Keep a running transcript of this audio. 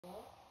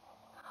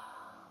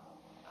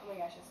my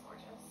gosh, it's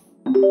gorgeous.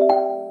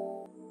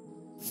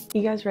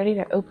 You guys ready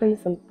to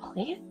open some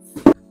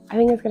plants? I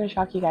think it's gonna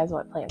shock you guys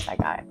what plants I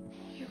got.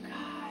 You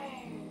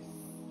guys.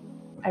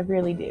 I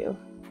really do.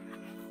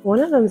 One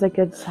of them's a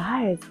good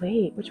size.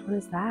 Wait, which one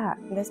is that?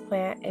 This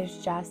plant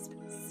is just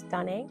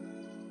stunning.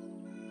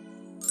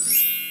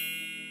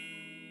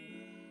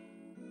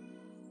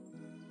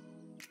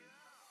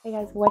 Hey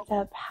guys, what's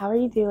up? How are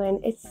you doing?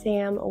 It's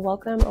Sam.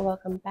 Welcome or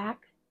welcome back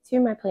to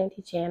my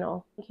planty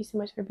channel. Thank you so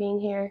much for being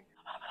here.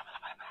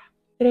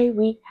 Today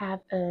we have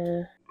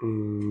a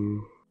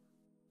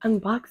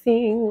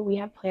unboxing. We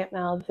have plant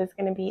mail. This is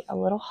going to be a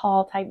little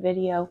haul type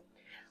video.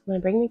 I'm going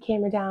to bring the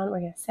camera down. We're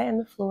going to sit on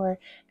the floor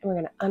and we're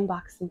going to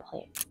unbox some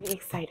plants. Be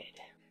excited.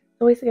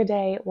 It's always a good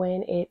day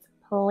when it's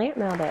plant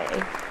mail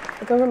day.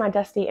 Look over my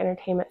dusty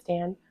entertainment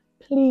stand,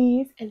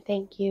 please, and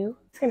thank you.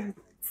 It's going to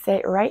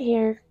sit right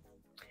here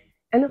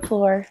on the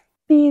floor.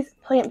 These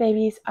plant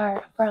babies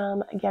are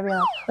from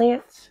Gabriella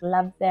Plants.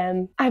 Love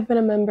them. I've been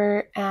a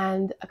member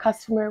and a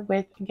customer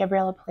with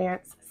Gabriella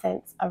Plants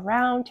since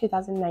around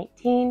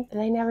 2019.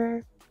 They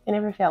never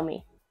fail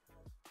me.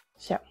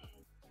 So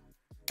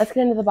let's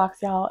get into the box,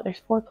 y'all. There's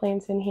 4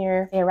 plants in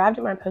here. They arrived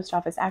at my post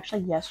office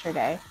actually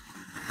yesterday,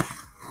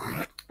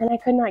 and I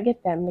could not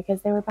get them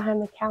because they were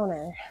behind the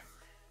counter.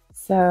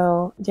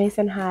 So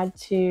Jason had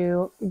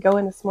to go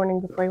in this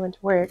morning before he went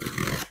to work.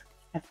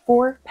 I have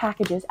 4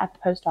 packages at the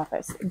post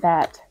office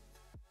that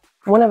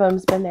one of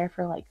them's been there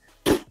for like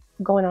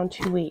going on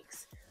 2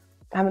 weeks.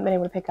 I haven't been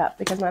able to pick up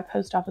because my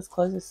post office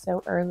closes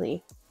so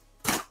early.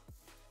 I'm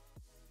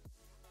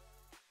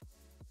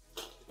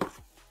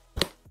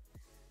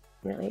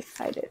really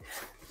excited.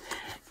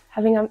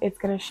 It's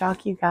gonna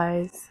shock you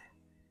guys.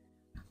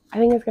 I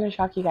think it's gonna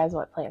shock you guys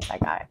what plants I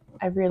got.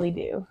 I really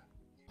do.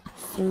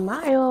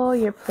 Smile,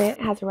 your plant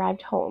has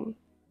arrived home.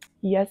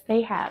 Yes,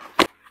 they have.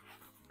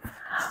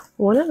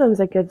 One of them's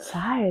a good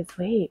size.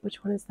 Wait,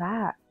 which one is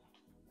that?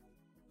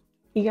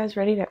 You guys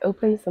ready to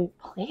open some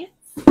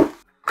plants?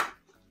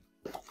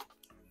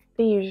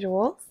 The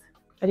usuals.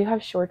 I do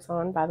have shorts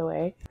on, by the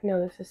way. I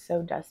know this is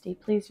so dusty.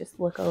 Please just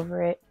look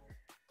over it.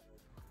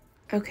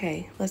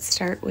 Okay, let's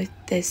start with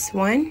this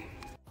one.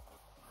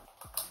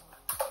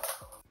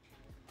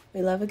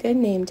 We love a good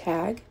name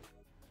tag.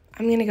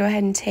 I'm gonna go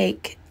ahead and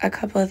take a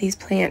couple of these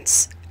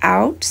plants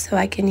out so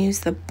I can use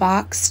the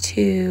box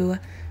to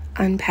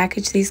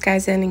unpackage these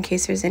guys in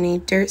case there's any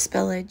dirt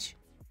spillage.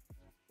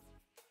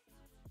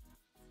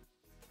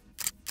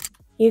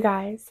 You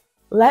guys,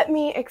 let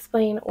me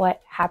explain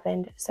what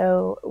happened.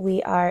 So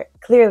we are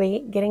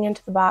clearly getting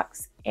into the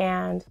box,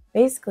 and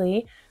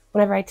basically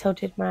whenever I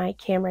tilted my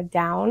camera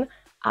down,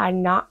 I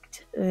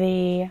knocked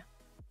the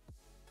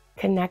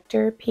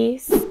connector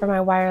piece for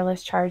my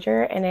wireless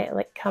charger and it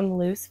like come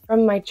loose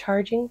from my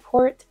charging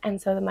port, and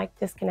so the mic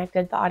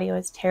disconnected. The audio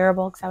is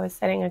terrible because I was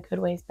sitting a good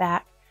ways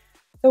back.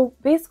 So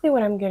basically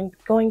what I'm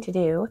going to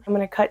do, I'm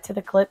going to cut to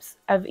the clips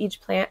of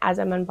each plant as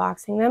I'm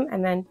unboxing them,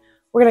 and then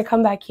we're going to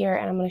come back here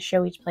and I'm going to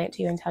show each plant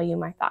to you and tell you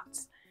my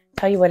thoughts,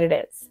 tell you what it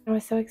is. I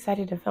was so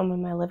excited to film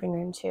in my living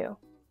room too,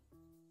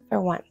 for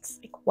once.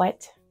 Like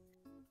what?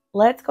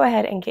 Let's go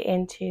ahead and get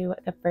into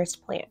the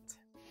first plant.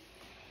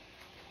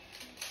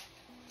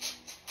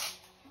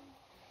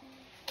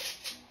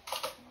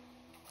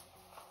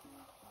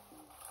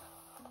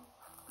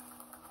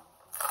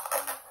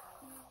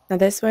 Now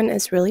this one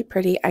is really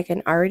pretty. I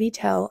can already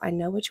tell. I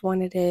know which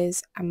one it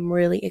is. I'm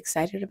really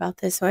excited about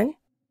this one.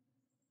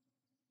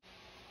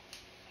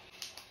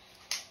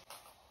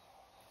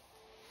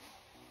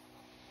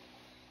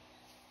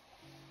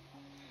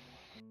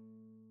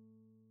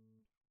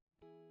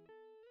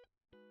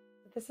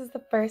 This is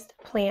the first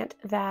plant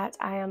that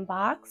I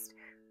unboxed.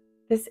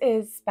 This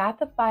is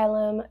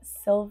Spathiphyllum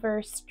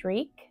Silver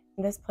Streak.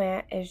 This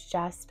plant is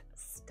just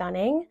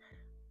stunning.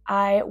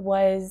 I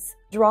was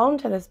drawn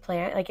to this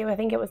plant. I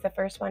think it was the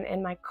first one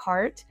in my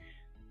cart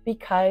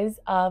because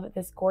of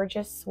this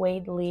gorgeous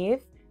suede leaf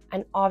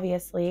and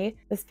obviously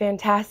this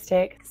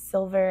fantastic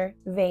silver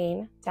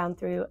vein down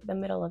through the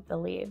middle of the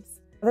leaves.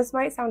 This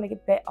might sound like a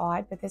bit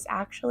odd, but this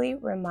actually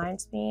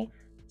reminds me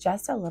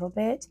just a little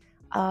bit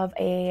of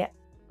a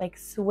like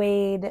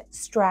suede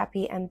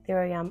strappy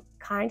anthurium,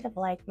 kind of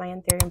like my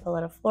Anthurium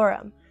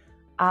pallidiflorum.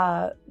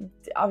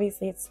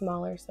 Obviously it's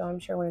smaller, so I'm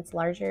sure when it's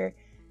larger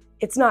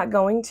it's not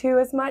going to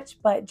as much,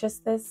 but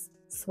just this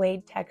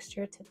suede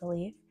texture to the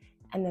leaf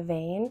and the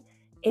vein,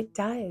 it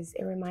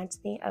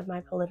reminds me of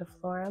my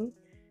pallidiflorum,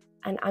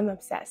 and I'm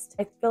obsessed.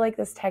 I feel like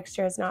this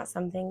texture is not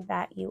something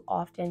that you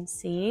often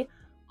see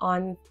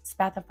on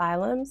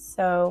Spathiphyllums,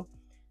 so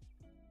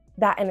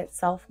that in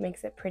itself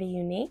makes it pretty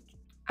unique.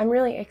 I'm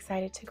really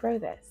excited to grow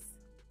this.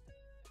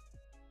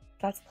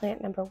 That's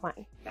plant number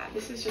 1. Yeah,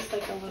 this is just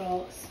like a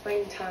little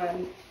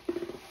springtime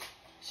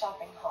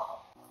shopping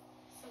haul.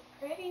 So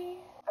pretty.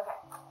 Okay.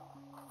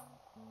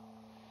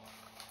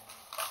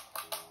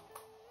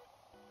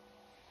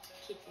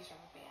 Keep these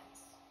rubber bands.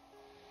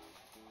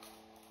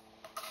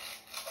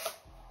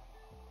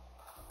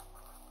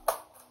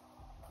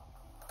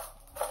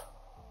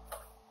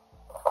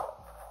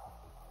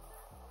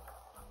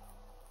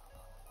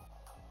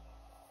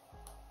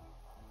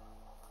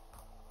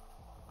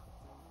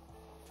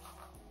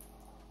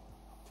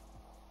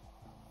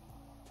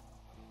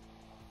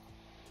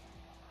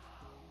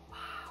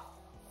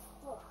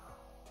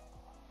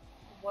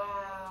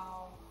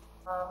 Wow.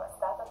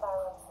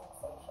 Spathiphyllum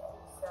sensation.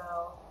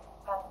 So,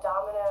 have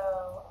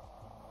domino,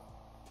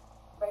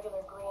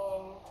 regular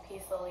green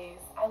peace lilies.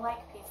 I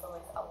like peace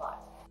lilies a lot.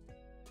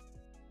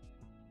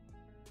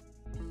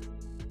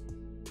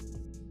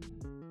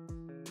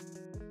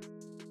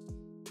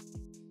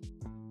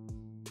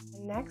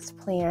 The next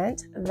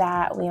plant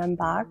that we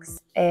unbox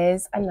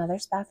is another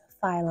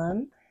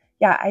Spathiphyllum.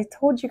 Yeah, I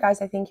told you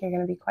guys I think you're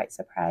going to be quite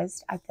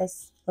surprised at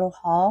this little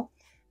haul.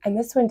 And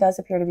this one does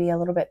appear to be a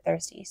little bit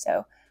thirsty,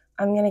 so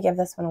I'm going to give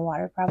this one a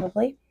water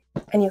probably.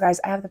 And you guys,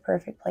 I have the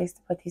perfect place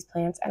to put these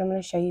plants, and I'm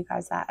going to show you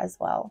guys that as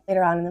well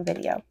later on in the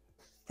video.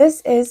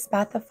 This is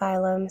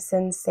Spathiphyllum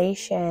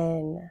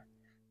Sensation.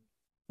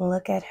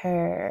 Look at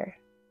her.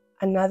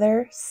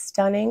 Another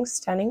stunning,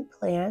 stunning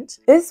plant.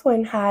 This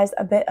one has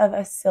a bit of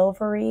a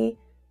silvery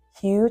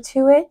hue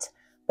to it,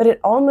 but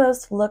it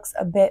almost looks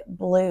a bit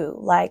blue,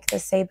 like the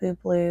Cebu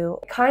blue.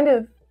 It kind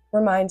of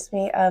reminds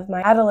me of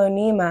my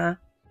Adelonema,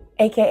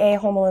 aka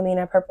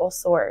Homalomena Purple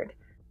Sword.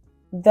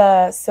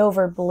 The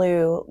silver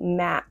blue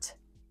matte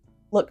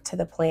look to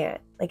the plant.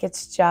 Like,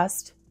 it's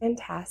just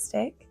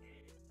fantastic.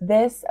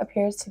 This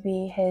appears to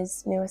be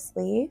his newest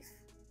leaf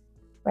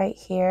right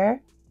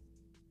here.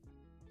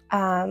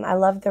 I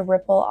love the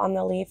ripple on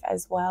the leaf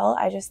as well.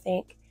 I just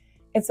think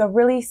it's a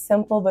really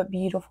simple but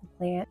beautiful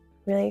plant.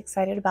 Really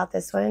excited about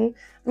this one.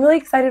 I'm really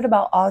excited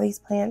about all these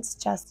plants,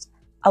 just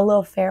a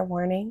little fair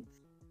warning.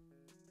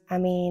 I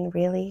mean,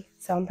 really.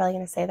 So I'm probably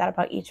going to say that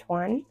about each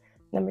one.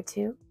 Number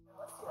 2.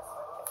 Let's do this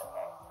one. It's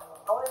okay.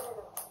 I want to do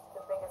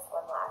the biggest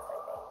one last, I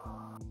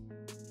think.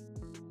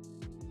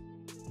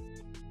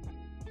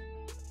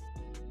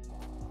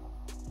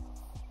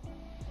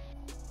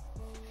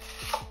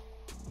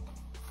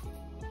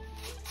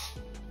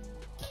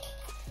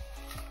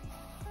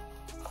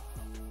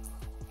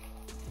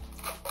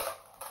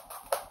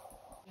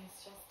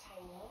 It's just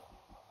tiny.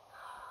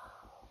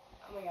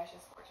 Oh my gosh,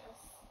 it's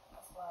gorgeous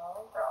as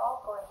well. They're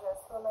all gorgeous.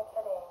 Who am I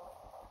kidding?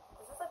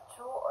 This is a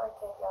jewel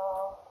orchid,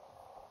 y'all.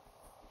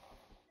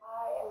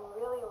 I am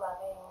really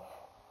loving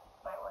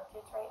my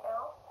orchids right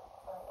now.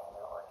 Really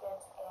into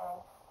orchids, and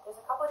there's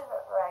a couple of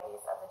different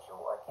varieties of the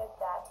jewel orchid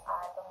that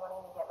I've been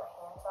wanting to get my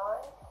hands on,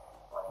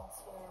 wanting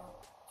to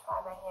try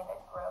my hand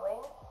at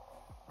growing,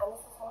 and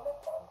this is one of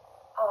them.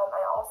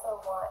 I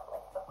also want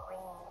like the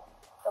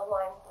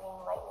lime green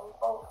lightning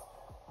bolt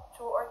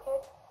jewel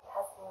orchid. It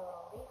has a new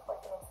little leaf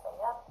working its way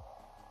up.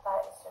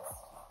 That is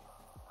just,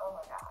 oh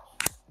my gosh.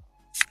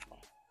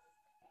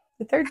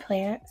 The third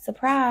plant,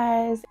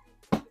 surprise!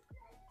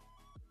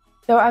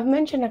 So I've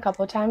mentioned a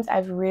couple times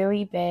I've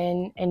really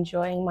been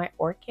enjoying my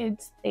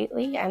orchids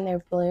lately and their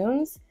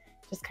blooms,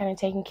 just kind of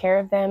taking care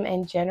of them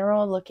in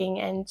general, looking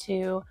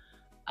into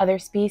other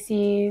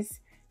species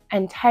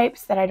and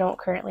types that I don't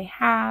currently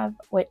have,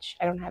 which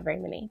I don't have very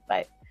many,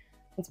 but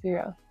let's be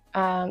real.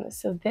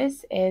 So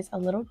this is a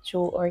little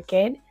jewel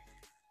orchid.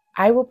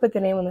 I will put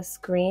the name on the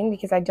screen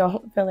because I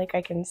don't feel like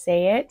I can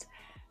say it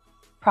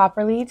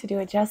properly to do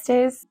it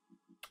justice.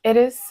 It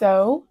is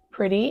so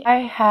pretty.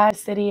 I had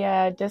Sassy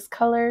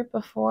Discolor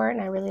before, and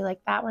I really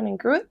liked that one and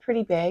grew it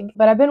pretty big.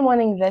 But I've been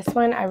wanting this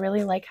one. I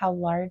really like how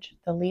large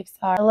the leaves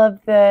are. I love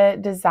the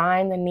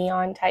design, the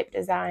neon type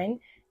design.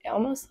 It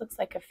almost looks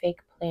like a fake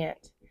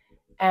plant.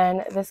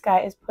 And this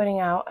guy is putting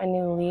out a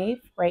new leaf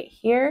right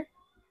here.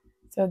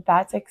 So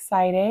that's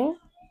exciting.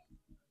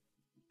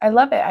 I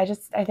love it.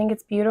 I think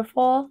it's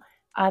beautiful.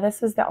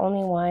 This is the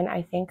only one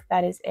I think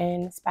that is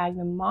in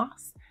sphagnum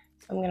moss.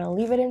 So I'm going to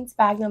leave it in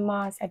sphagnum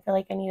moss. I feel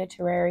like I need a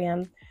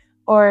terrarium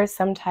or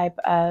some type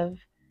of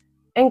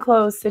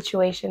enclosed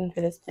situation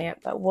for this plant,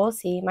 but we'll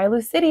see. My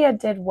Lucidia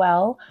did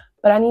well,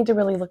 but I need to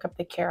really look up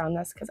the care on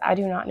this because I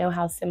do not know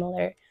how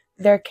similar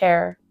their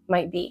care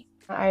might be.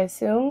 I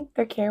assume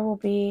their care will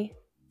be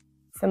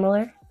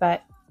similar,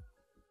 but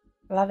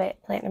I love it.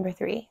 Plant number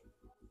 3.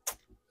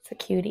 It's a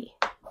cutie.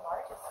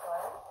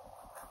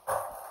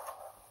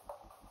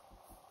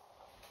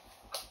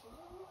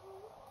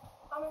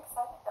 I'm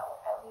excited though.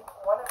 At least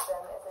one of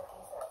them is a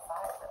decent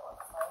size, it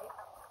looks like.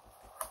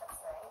 That's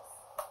nice.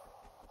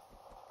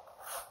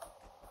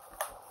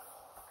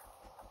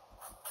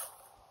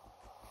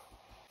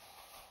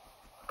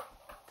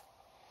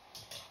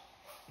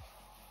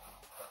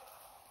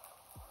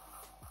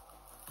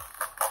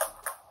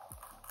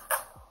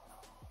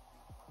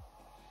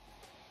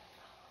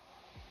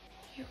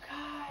 You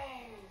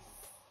guys,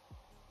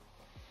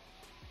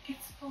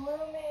 it's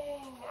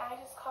blooming. I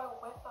just caught a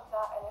whiff of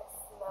that and it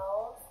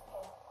smells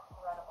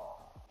incredible.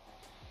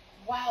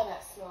 Wow,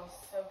 that smells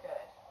so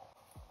good.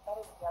 That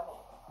is yummy.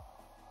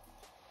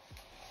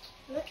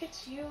 Look at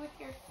you with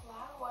your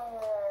flower.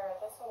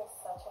 This one is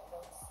such a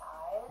good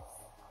size.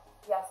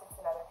 Yes, it's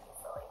another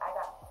peace lily. I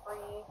got 3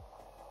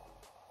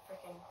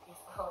 freaking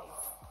peace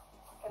lilies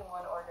in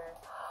one order.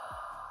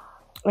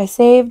 I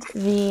saved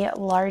the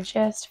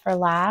largest for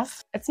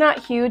last. It's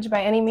not huge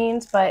by any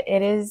means, but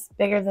it is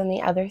bigger than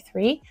the other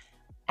 3.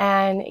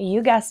 And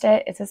you guessed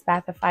it, it's a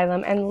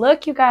Spathiphyllum. And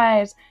look, you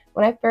guys,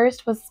 when I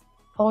first was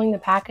pulling the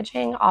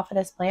packaging off of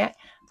this plant,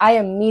 I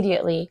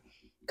immediately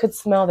could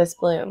smell this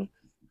bloom.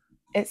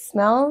 It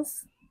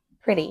smells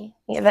pretty.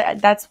 Yeah,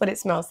 that's what it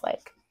smells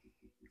like.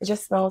 It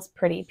just smells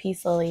pretty.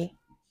 Peace lily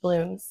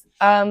blooms.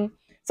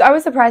 So I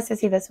was surprised to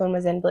see this one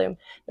was in bloom.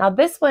 Now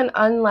this one,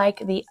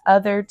 unlike the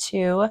other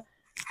two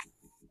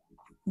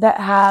that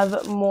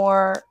have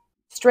more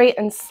straight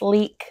and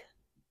sleek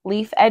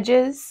leaf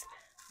edges,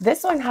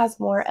 this one has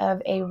more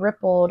of a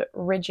rippled,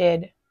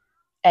 rigid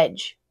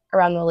edge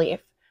around the leaf,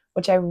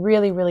 which I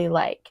really, really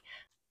like.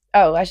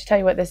 Oh, I should tell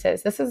you what this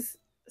is. This is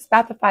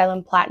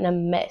Spathiphyllum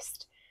Platinum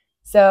Mist.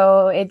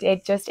 So it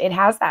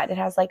has that. It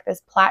has like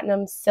this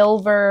platinum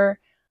silver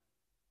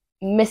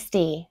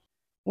misty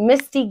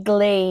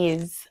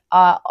glaze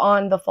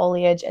on the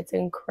foliage. It's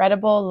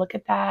incredible. Look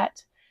at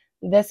that.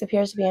 This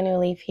appears to be a new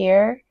leaf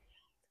here.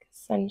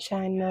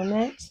 Sunshine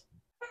moment.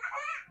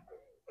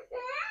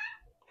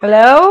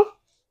 Hello?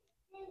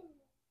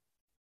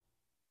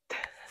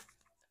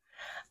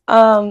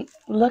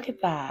 Look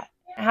at that.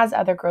 It has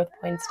other growth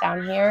points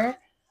down here,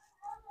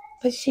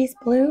 but she's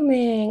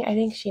blooming. I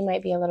think she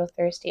might be a little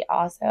thirsty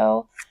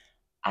also.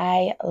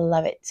 I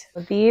love it.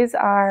 These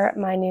are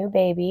my new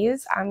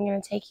babies. I'm going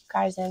to take you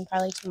guys in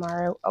probably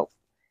tomorrow. Oh,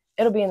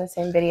 it'll be in the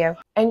same video.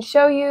 And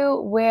show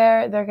you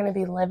where they're going to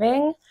be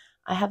living.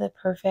 I have the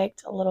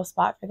perfect little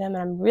spot for them,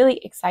 and I'm really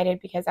excited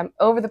because I'm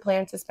over the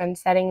plants that's been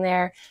setting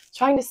there,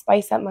 trying to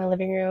spice up my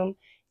living room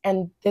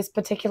and this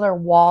particular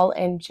wall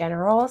in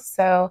general.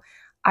 So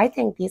I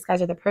think these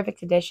guys are the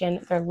perfect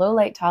addition. They're low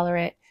light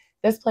tolerant.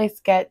 This place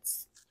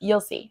gets,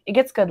 you'll see, it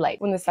gets good light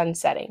when the sun's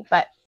setting.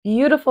 But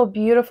beautiful,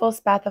 beautiful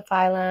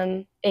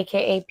Spathiphyllum,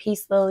 aka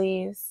peace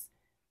lilies,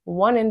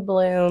 one in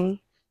bloom.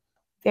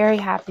 Very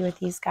happy with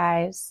these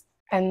guys.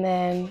 And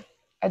then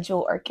a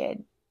jewel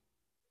orchid.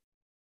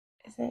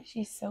 Isn't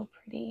she so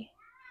pretty?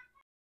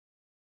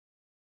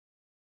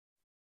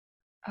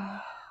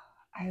 Oh,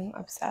 I'm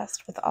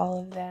obsessed with all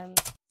of them.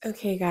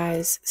 Okay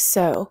guys,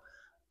 so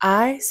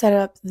I set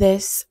up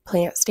this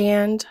plant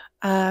stand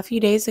a few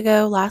days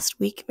ago, last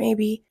week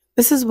maybe.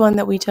 This is one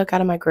that we took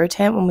out of my grow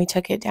tent when we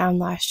took it down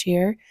last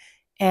year.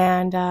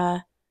 And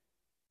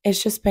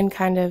it's just been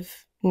kind of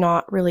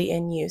not really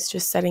in use,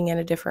 just sitting in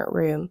a different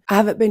room. I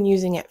haven't been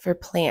using it for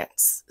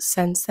plants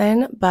since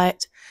then,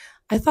 but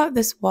I thought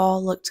this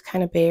wall looked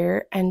kind of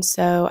bare, and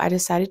so I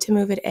decided to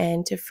move it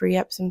in to free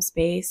up some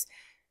space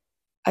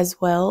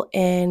as well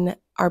in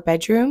our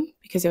bedroom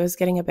because it was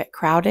getting a bit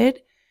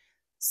crowded.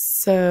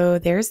 So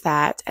there's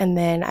that. And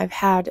then I've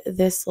had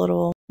this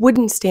little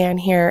wooden stand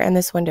here in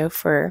this window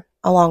for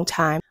a long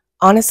time.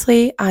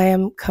 Honestly, I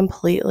am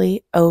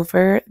completely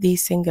over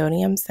these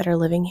syngoniums that are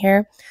living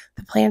here.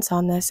 The plants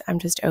on this, I'm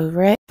just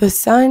over it. The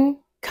sun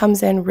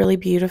comes in really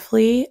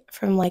beautifully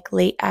from like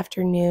late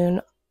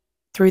afternoon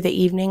through the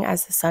evening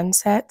as the sun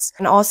sets.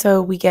 And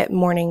also we get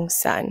morning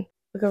sun.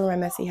 Look over my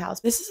messy house.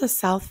 This is a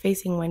south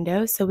facing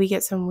window, so we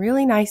get some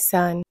really nice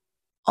sun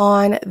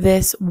on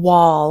this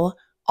wall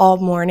all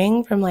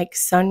morning from like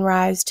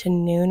sunrise to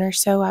noon or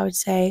so, I would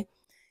say.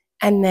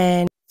 And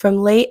then from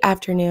late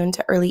afternoon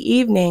to early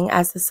evening,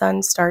 as the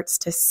sun starts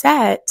to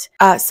set,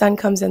 sun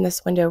comes in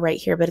this window right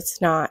here, but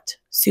it's not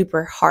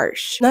super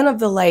harsh. None of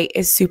the light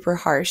is super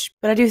harsh,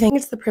 but I do think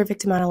it's the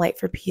perfect amount of light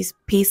for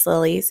peace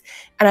lilies,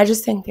 and I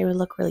just think they would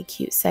look really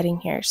cute setting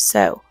here.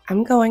 So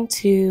I'm going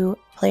to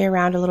play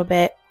around a little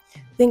bit.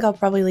 I think I'll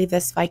probably leave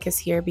this ficus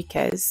here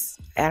because,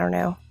 I don't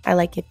know, I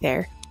like it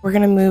there. We're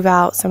going to move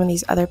out some of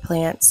these other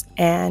plants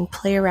and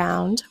play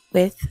around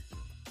with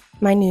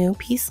my new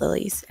peace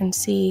lilies and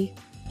see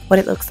what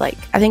it looks like.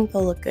 I think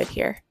they'll look good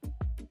here.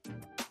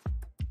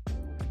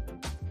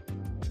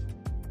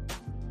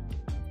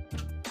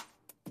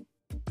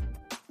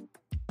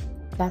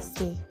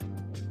 Dusty.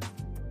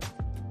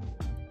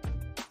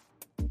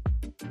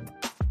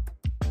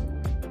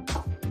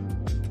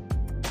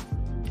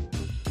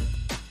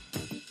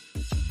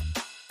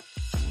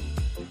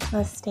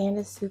 The stand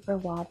is super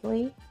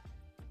wobbly.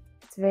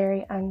 It's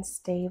very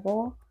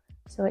unstable,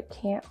 so it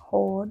can't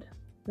hold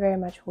very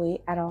much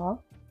weight at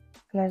all.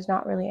 And there's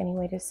not really any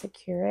way to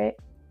secure it.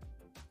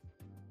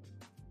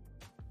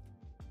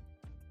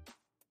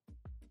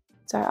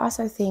 So I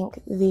also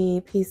think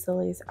the peace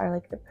lilies are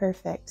like the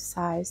perfect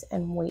size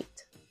and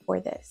weight for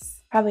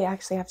this. Probably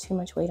actually have too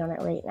much weight on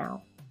it right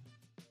now.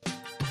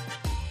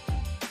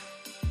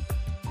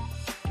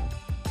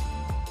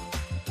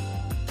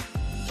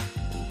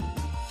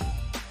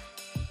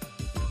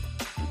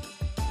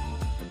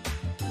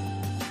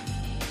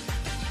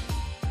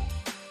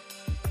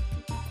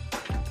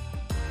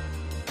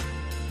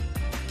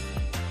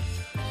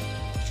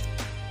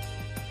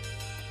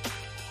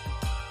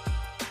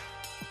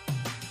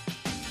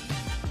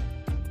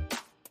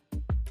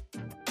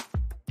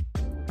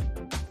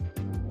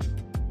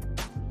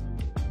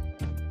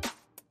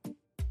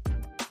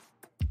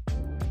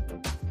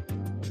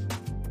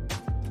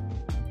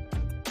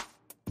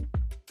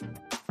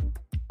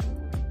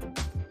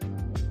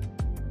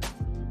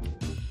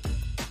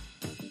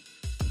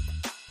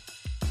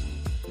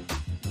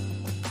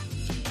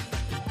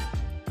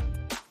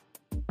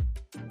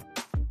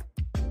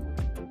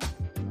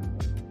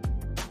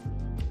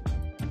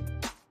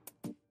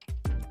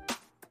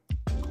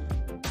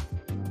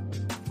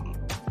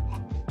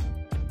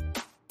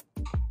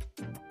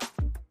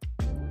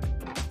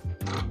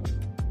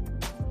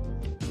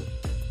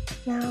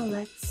 Now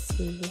let's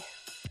see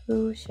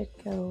who should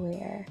go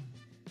where.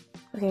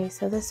 Okay,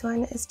 so this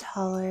one is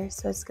taller,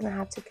 so it's gonna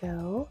have to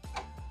go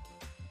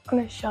on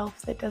a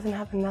shelf that doesn't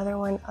have another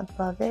one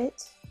above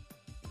it.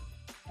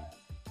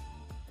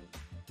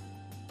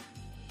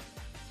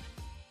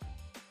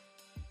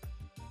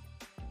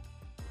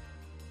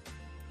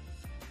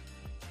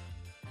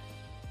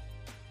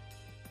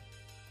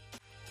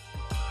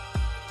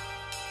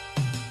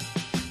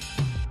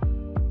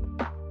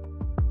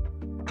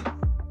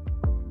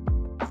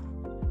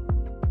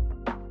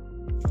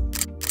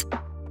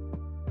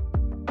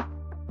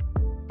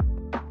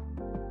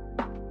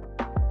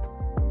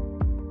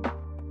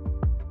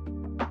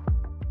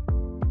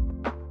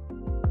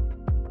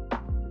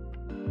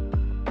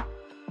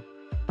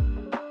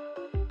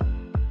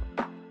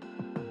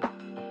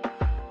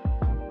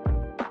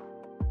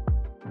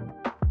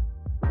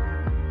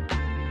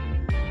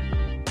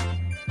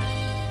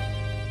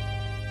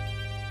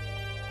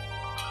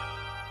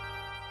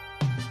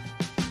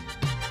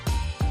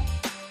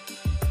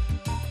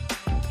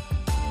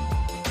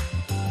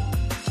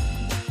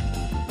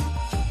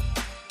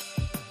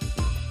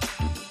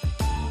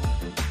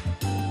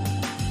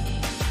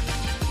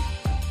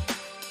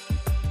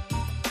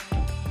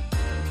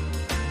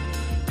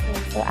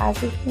 So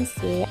as you can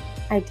see,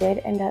 I did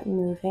end up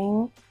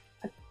moving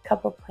a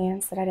couple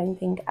plants that I didn't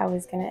think I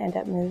was going to end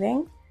up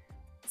moving.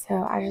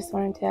 So I just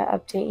wanted to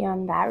update you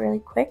on that really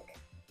quick.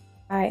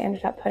 I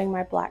ended up putting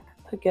my black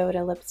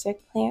pagoda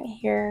lipstick plant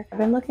here. I've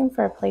been looking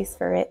for a place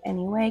for it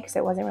anyway because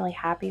I wasn't really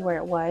happy where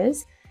it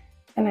was.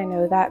 And I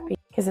know that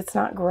because it's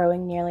not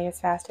growing nearly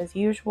as fast as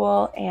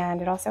usual,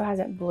 and it also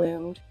hasn't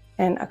bloomed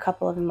in a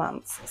couple of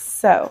months.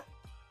 So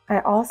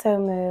I also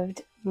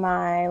moved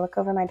my, look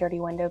over my dirty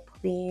window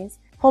please,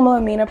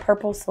 Homolomina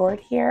purple sword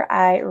here.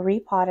 I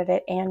repotted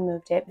it and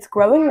moved it. It's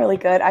growing really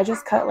good. I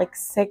just cut like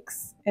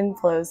 6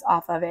 inflows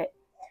off of it.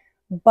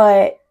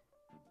 But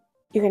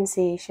you can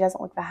see she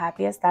doesn't look the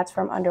happiest. That's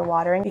from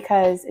underwatering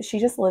because she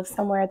just lives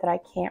somewhere that I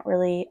can't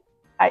really,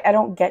 I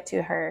don't get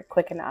to her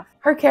quick enough.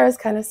 Her care is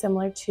kind of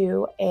similar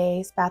to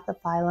a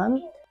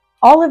Spathiphyllum.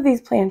 All of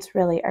these plants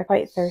really are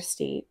quite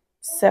thirsty.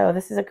 So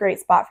this is a great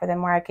spot for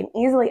them where I can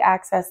easily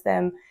access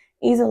them,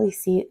 easily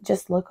see,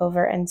 just look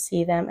over and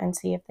see them and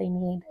see if they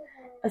need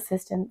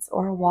assistance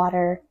or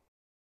water.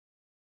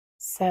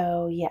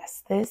 So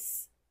yes,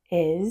 this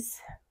is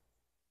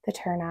the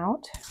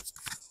turnout.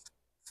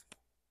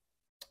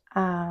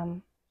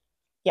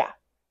 Yeah,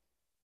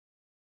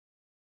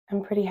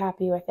 I'm pretty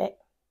happy with it.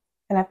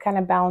 And I've kind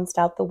of balanced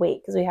out the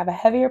weight because we have a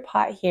heavier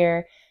pot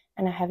here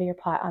and a heavier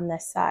pot on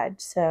this side.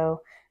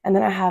 So, and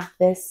then I have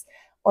this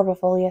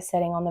Orbifolia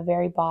sitting on the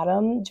very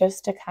bottom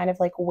just to kind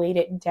of like weight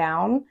it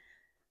down.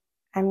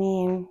 I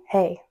mean,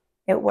 hey,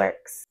 it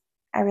works.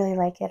 I really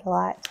like it a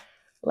lot.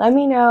 Let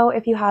me know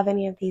if you have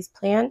any of these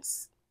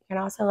plants. You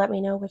can also let me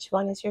know which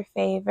one is your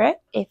favorite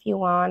if you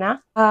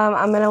wanna.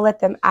 I'm gonna let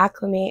them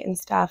acclimate and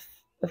stuff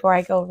before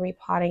I go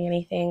repotting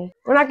anything.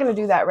 We're not gonna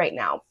do that right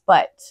now,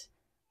 but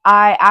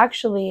I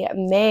actually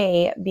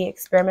may be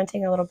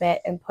experimenting a little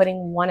bit and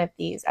putting one of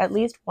these, at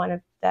least one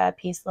of the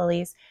peace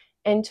lilies,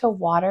 into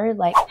water,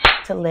 like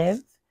to live,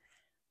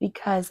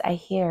 because I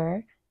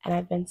hear, and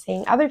I've been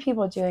seeing other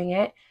people doing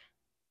it,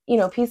 you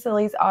know, peace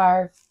lilies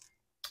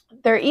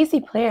they're easy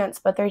plants,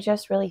 but they're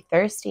just really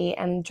thirsty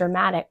and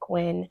dramatic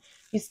when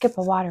you skip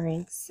a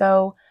watering.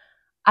 So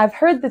I've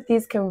heard that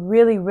these can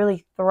really,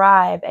 really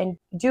thrive and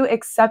do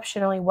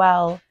exceptionally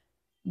well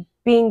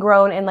being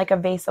grown in like a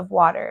vase of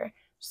water.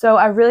 So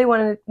I really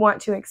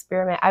want to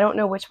experiment. I don't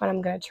know which one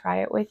I'm going to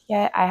try it with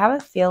yet. I have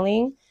a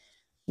feeling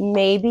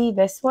maybe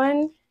this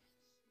one.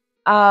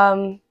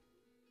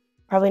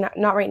 Probably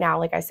not right now,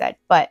 like I said,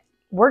 but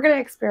we're going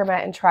to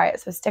experiment and try it.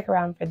 So stick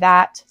around for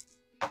that.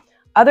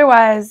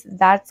 Otherwise,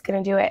 that's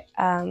going to do it.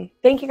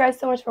 Thank you guys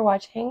so much for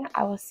watching.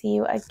 I will see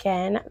you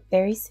again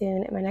very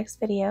soon in my next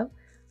video.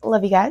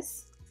 Love you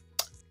guys.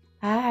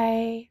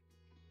 Bye.